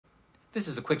This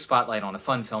is a quick spotlight on a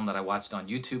fun film that I watched on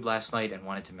YouTube last night and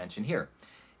wanted to mention here.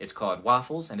 It's called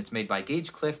Waffles, and it's made by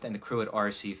Gage Clift and the crew at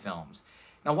RC Films.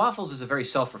 Now, Waffles is a very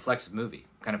self-reflexive movie,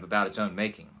 kind of about its own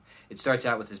making. It starts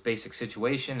out with this basic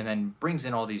situation and then brings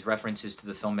in all these references to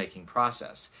the filmmaking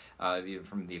process,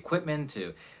 from the equipment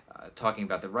to talking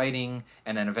about the writing,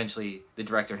 and then eventually the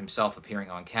director himself appearing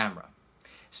on camera.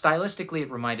 Stylistically,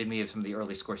 it reminded me of some of the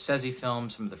early Scorsese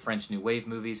films, some of the French New Wave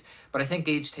movies, but I think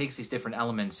Gage takes these different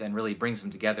elements and really brings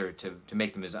them together to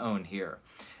make them his own here.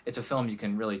 It's a film you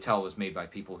can really tell was made by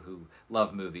people who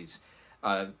love movies.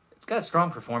 It's got strong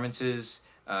performances,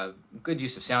 good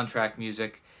use of soundtrack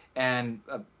music, and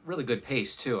a really good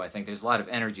pace too. I think there's a lot of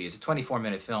energy. It's a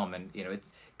 24-minute film, and it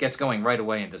gets going right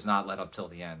away and does not let up till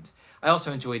the end. I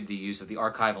also enjoyed the use of the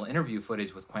archival interview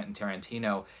footage with Quentin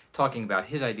Tarantino talking about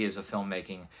his ideas of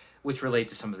filmmaking, which relate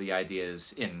to some of the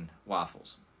ideas in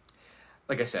Waffles.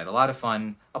 Like I said, a lot of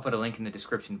fun. I'll put a link in the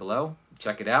description below.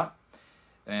 Check it out.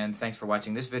 And thanks for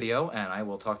watching this video, and I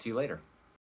will talk to you later.